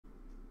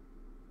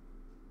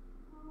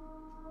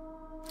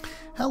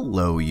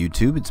Hello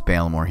YouTube, it's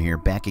Balimore here,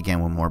 back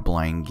again with more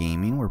Blind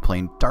Gaming. We're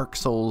playing Dark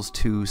Souls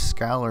 2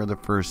 Scholar the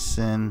First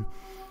Sin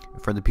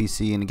for the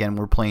PC, and again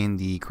we're playing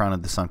the Crown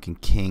of the Sunken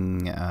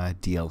King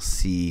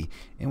DLC,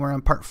 and we're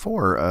on part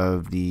 4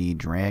 of the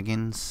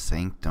Dragon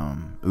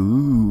Sanctum.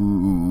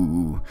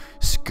 Ooh,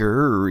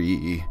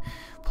 scurry.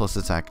 Plus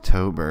it's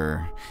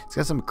October. It's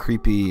got some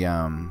creepy,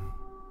 I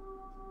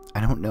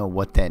don't know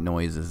what that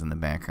noise is in the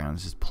background.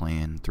 It's just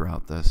playing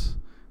throughout this.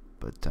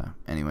 But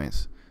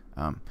anyways,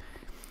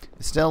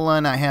 still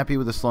not happy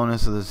with the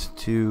slowness of this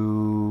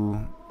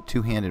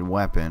two-handed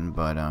weapon,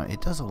 but it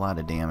does a lot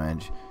of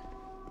damage.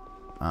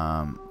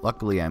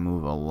 Luckily I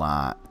move a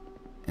lot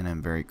and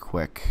I'm very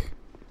quick.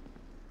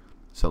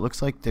 So it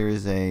looks like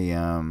there's a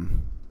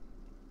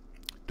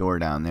door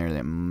down there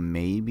that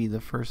may be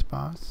the first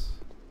boss.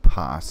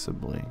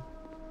 Possibly.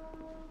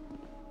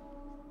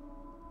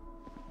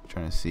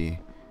 Trying to see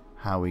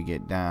how we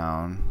get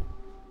down.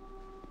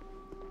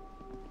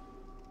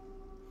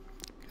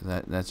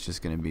 That's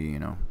just going to be, you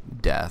know,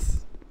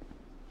 death.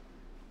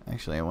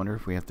 Actually, I wonder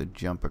if we have to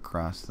jump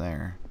across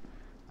there.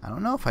 I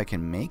don't know if I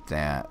can make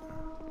that.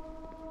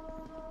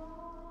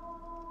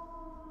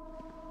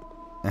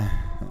 I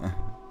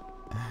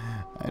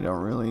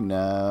don't really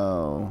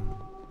know.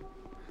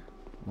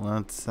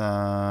 Let's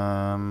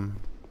go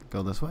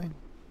this way.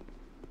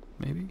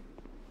 Maybe.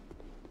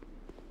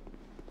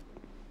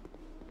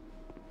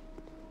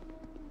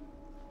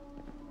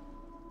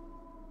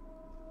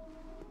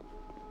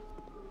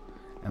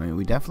 I mean,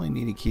 we definitely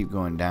need to keep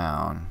going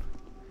down.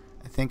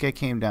 I think I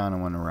came down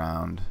and went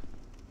around.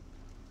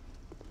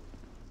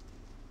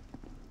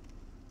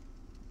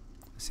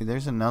 See,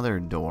 there's another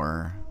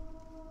door.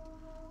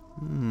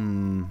 So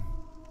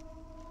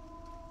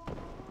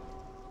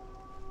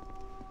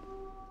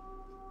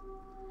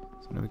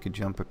now we could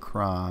jump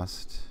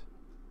across.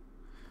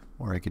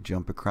 Or I could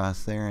jump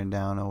across there and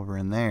down over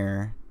in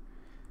there.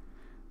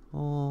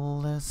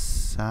 Let's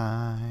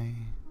sigh.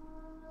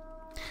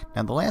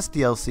 Now the last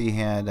DLC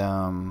had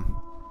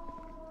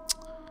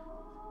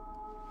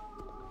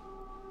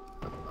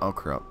oh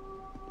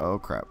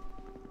crap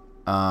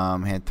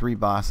had 3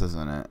 bosses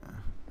in it,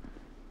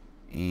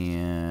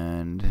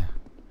 and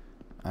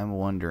I'm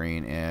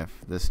wondering if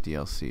this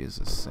DLC is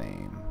the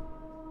same.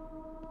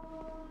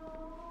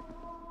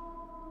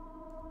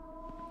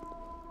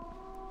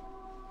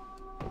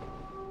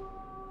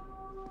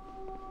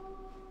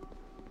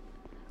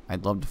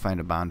 I'd love to find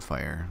a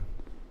bonfire.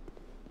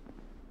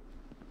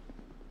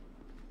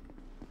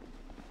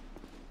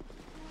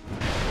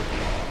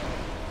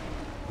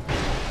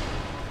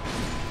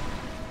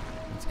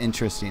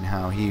 Interesting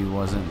how he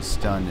wasn't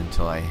stunned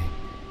until I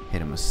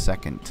hit him a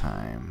second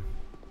time.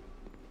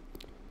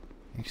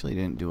 Actually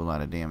didn't do a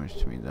lot of damage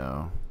to me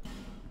though.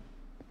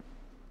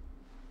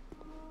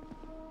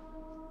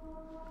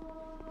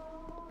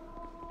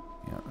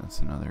 Yeah, that's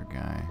another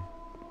guy.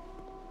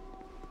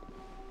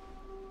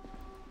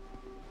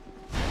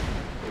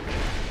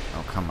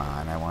 Oh come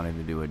on, I wanted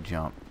to do a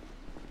jump.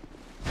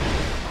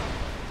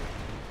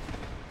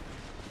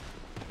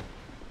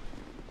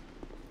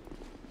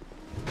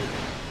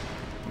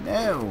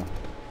 No.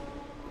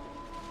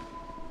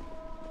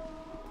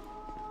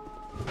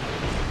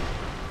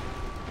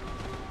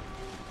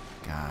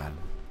 God.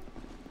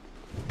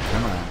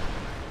 Come on.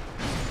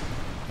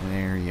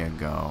 There you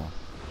go.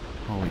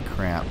 Holy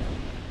crap.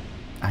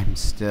 I'm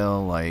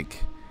still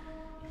like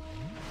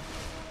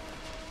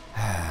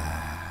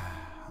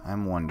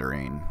I'm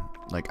wondering.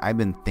 Like I've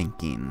been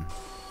thinking.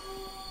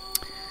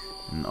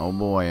 And oh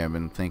boy, I've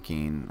been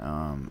thinking,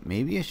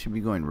 maybe I should be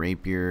going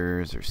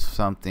rapiers or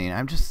something.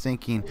 I'm just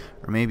thinking,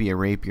 or maybe a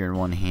rapier in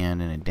one hand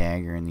and a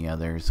dagger in the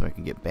other, so I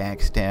can get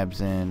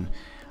backstabs in.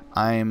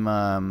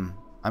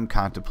 I'm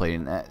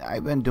contemplating that.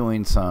 I've been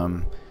doing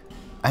some.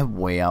 I've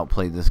way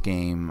outplayed this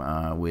game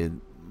with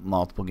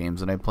multiple games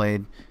that I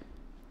played.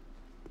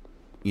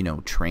 You know,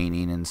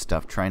 training and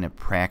stuff, trying to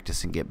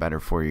practice and get better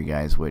for you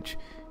guys, which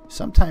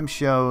sometimes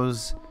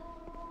shows,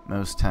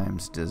 most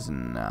times does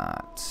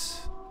not.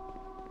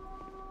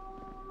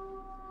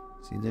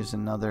 See, there's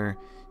another.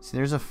 See,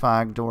 there's a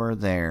fog door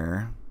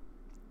there.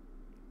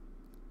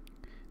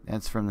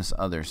 That's from this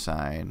other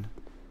side.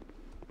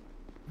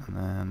 And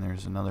then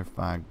there's another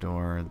fog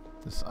door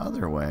this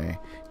other way.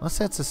 Unless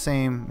that's the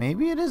same.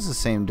 Maybe it is the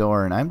same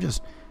door, and I'm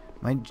just.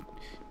 My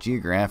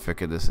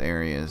geographic of this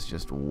area is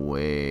just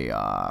way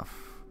off.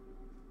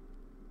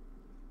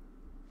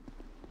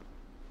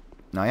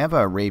 Now, I have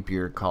a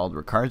rapier called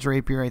Ricard's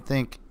Rapier, I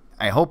think.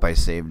 I hope I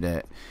saved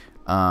it.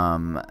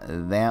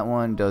 That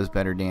one does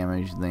better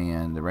damage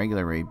than the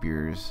regular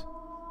rapiers.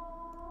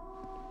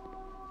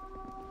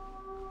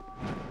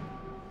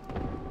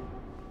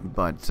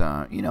 But,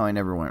 you know, I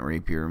never went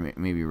rapier.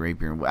 Maybe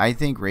rapier. I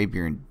think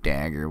rapier and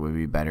dagger would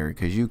be better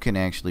because you can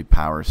actually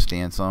power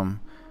stance them.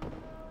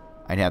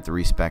 I'd have to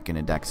respec in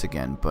a dex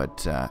again.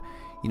 But,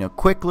 you know,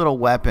 quick little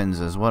weapons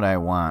is what I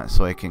want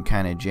so I can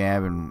kind of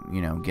jab and,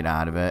 you know, get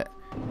out of it.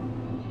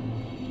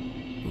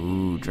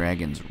 Ooh,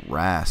 Dragon's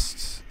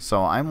Rest.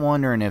 So I'm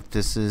wondering if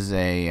this is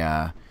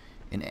a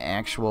an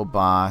actual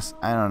boss.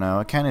 I don't know.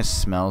 It kind of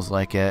smells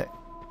like it.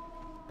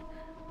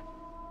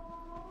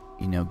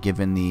 You know,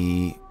 given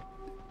the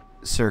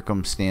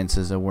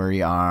circumstances of where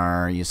you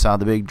are. You saw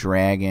the big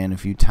dragon a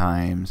few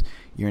times.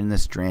 You're in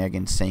this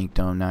dragon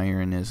sanctum. Now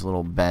you're in his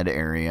little bed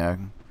area.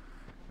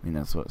 I mean,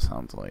 that's what it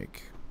sounds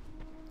like.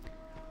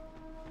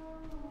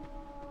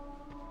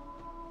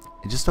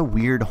 It's just a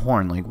weird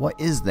horn. Like, what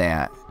is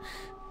that?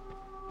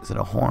 Is it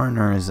a horn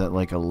or is it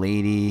like a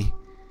lady?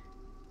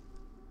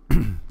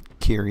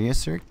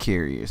 Curiouser.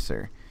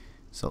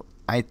 So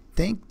I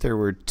think there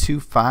were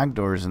 2 fog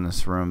doors in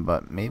this room,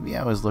 but maybe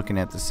I was looking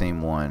at the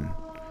same one.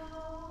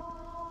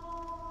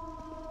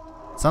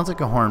 Sounds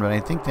like a horn, but I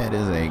think that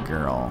is a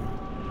girl.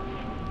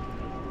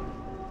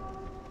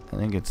 I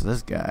think it's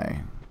this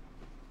guy.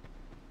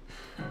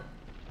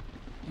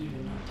 You do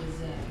not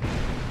deserve.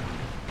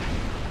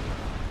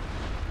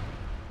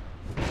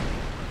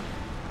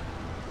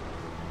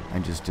 I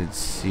just did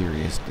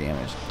serious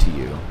damage to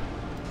you.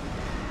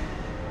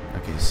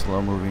 Okay, slow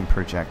moving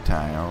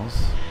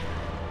projectiles.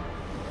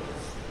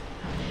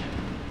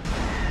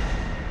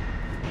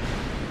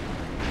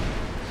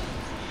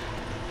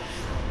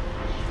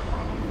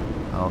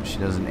 Oh, she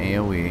does an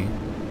AoE.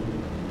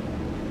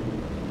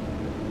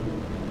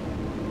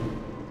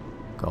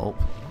 Gulp.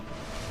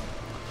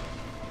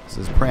 This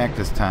is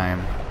practice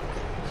time.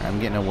 I'm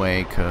getting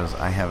away because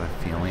I have a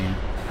feeling.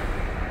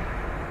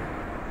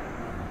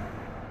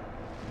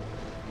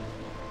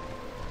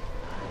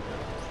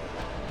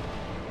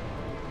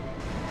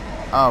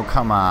 Oh,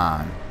 come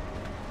on.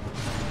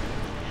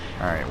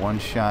 Alright, one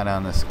shot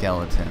on the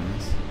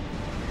skeletons.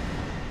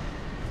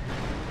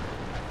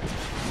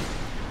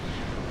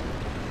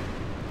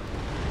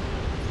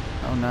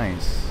 Oh,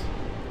 nice.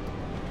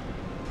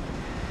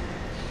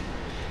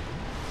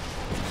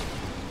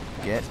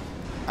 Get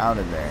out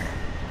of there.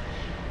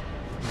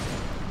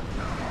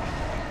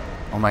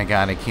 Oh my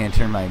god, I can't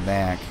turn my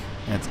back.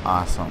 That's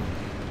awesome.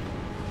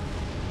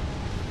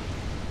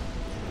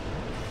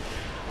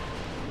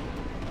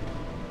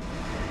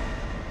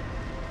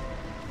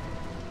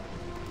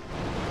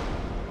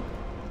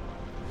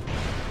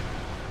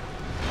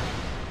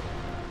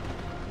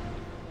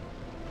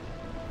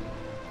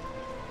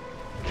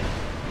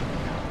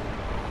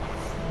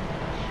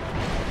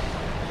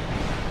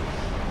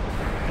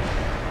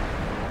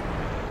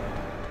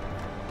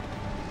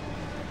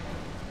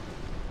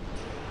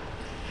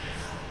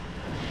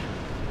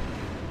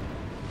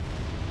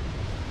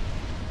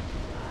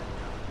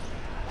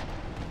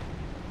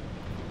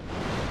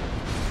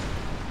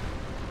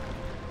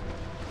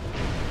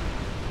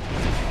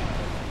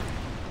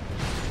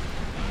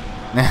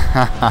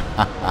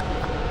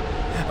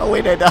 Oh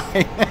wait, I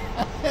died.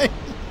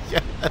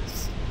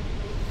 Yes.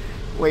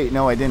 Wait,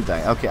 no, I didn't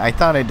die. Okay, I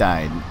thought I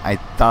died. I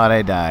thought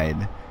I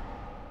died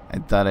at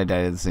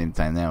the same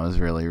time. That was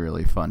really,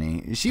 really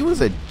funny. She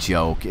was a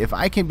joke. If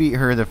I can beat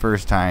her the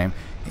first time,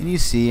 and you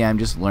see, I'm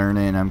just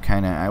learning.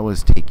 I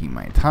was taking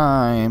my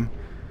time.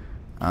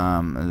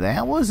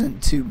 That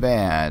wasn't too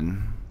bad.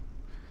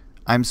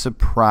 I'm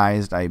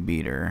surprised I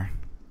beat her.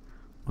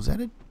 Was that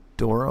a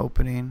door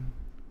opening?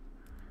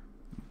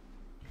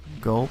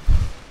 Gulp.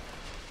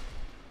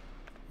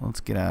 Let's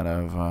get out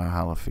of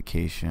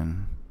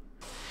holification.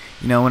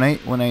 You know,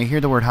 when I hear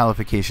the word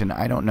holification,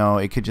 I don't know.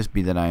 It could just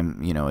be that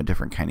I'm, you know, a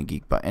different kind of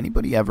geek. But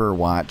anybody ever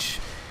watch?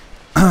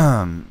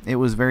 It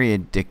was very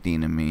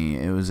addicting to me.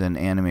 It was an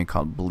anime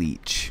called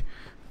Bleach.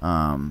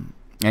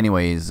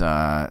 Anyways,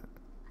 there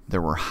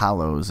were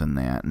hollows in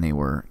that, and they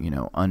were, you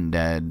know,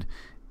 undead.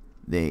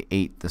 They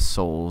ate the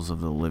souls of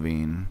the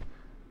living.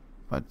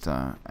 But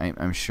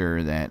I'm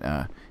sure that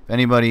if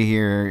anybody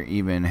here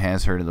even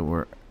has heard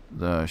of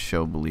the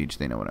show Bleach,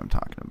 they know what I'm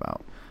talking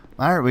about.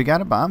 All right, we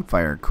got a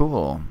bonfire.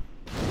 Cool.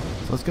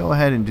 So let's go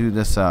ahead and do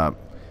this up.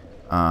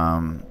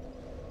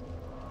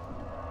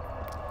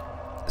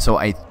 So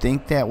I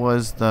think that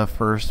was the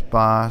first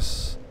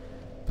boss.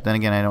 But then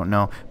again, I don't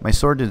know. My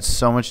sword did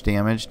so much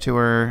damage to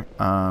her.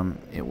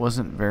 It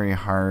wasn't very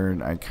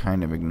hard. I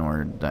kind of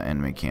ignored the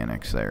end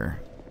mechanics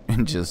there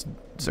and just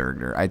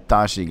zerged her. I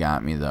thought she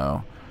got me,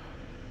 though.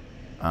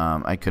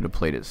 I could have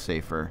played it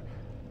safer.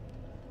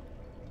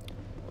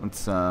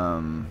 Let's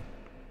I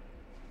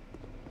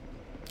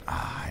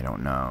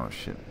don't know.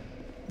 Shit.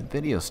 The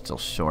video's still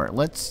short.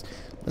 Let's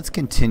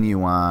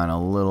continue on a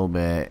little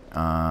bit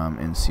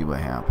and see what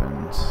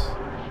happens.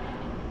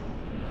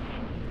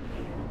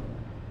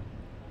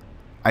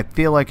 I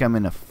feel like I'm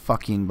in a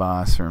fucking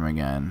boss room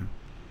again.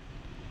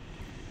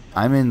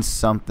 I'm in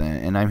something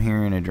and I'm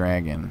hearing a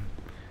dragon.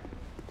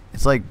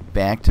 It's like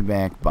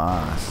back-to-back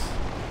boss.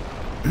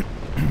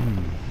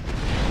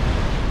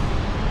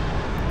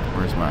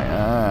 Where's my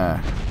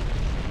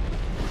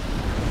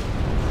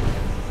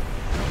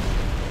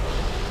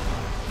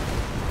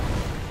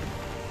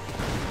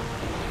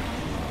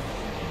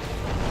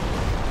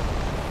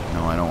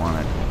No, I don't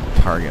want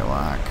a target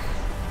lock.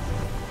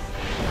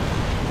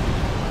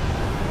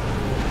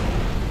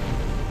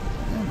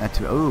 Not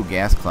too. Oh,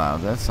 gas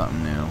clouds. That's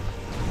something new.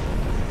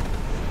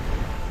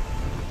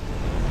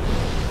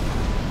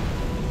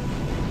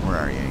 Where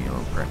are you, you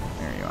little prick?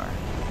 There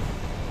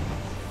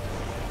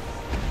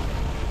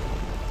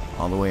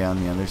all the way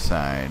on the other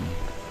side.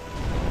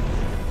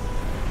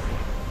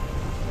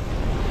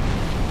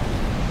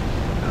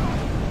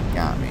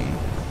 Got me.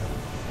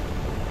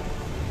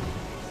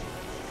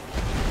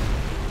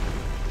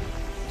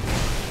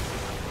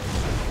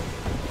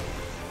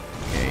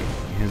 Okay,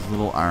 his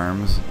little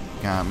arms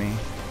got me.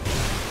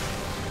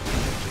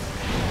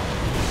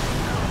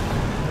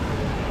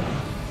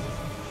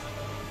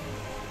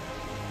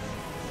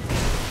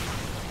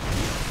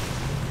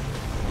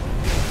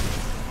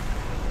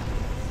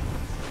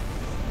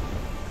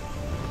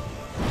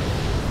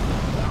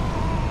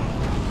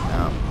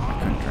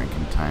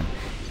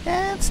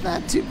 That's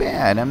not too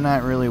bad. I'm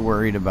not really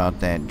worried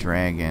about that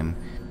dragon.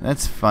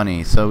 That's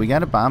funny. So we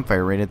got a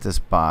bonfire right at this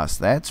boss.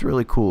 That's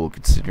really cool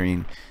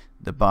considering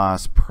the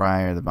boss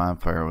prior, the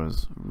bonfire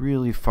was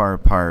really far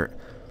apart.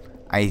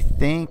 I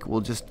think we'll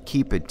just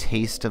keep a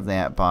taste of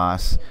that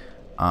boss.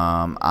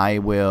 I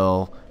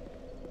will...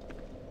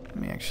 Let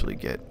me actually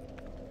get...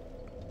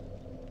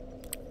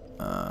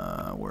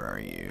 where are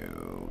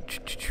you?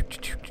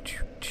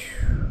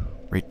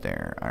 Right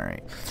there.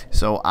 Alright.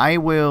 So I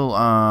will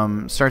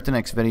start the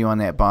next video on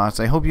that boss.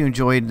 I hope you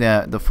enjoyed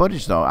the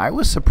footage though. I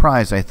was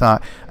surprised. I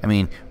thought, I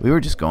mean, we were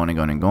just going and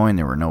going and going.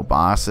 There were no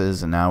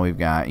bosses, and now we've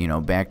got, you know,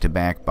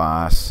 back-to-back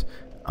boss.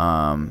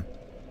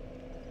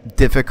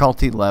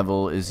 Difficulty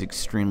level is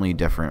extremely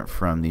different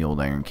from the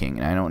old Iron King.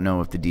 And I don't know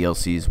if the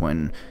DLCs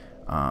went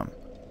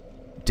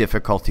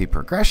difficulty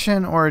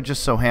progression, or it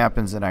just so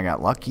happens that I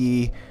got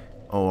lucky,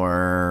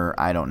 or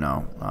I don't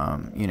know.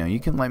 You know, you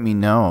can let me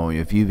know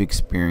if you've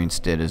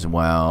experienced it as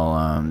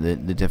well, the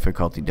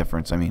difficulty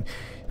difference. I mean,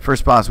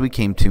 first boss we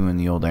came to in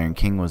the old Iron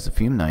King was the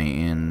Fume Knight,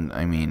 and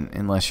I mean,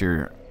 unless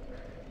you're,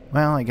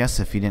 well, I guess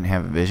if you didn't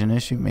have a vision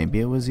issue, maybe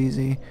it was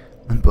easy,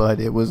 but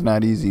it was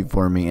not easy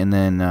for me. And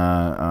then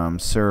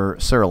Sir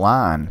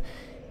Alana,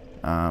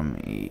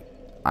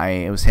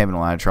 I was having a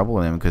lot of trouble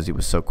with him because he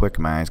was so quick,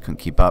 my eyes couldn't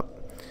keep up.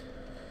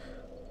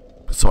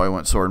 So I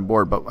went sword and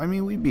board, but I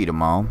mean, we beat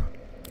them all.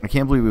 I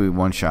can't believe we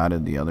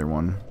one-shotted the other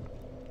one.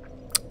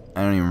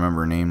 I don't even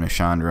remember her name,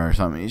 Nashandra or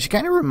something. She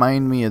kind of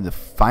reminded me of the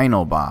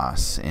final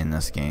boss in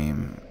this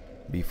game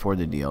before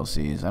the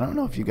DLCs. I don't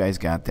know if you guys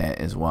got that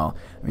as well.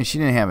 I mean, she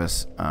didn't have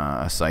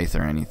a scythe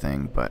or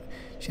anything, but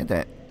she had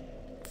that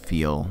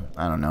feel.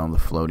 I don't know, the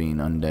floating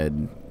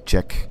undead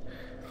chick.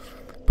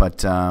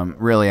 But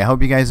really, I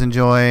hope you guys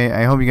enjoy.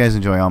 I hope you guys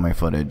enjoy all my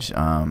footage.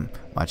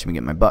 Watching me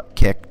get my butt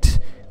kicked,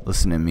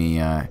 listen to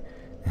me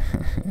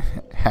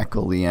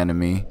heckle the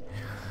enemy.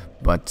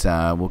 But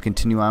we'll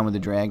continue on with the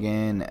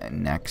dragon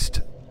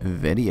next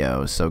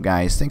video. So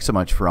guys, thanks so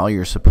much for all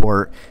your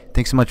support.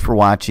 Thanks so much for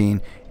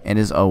watching. And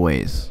as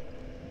always,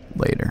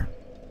 later.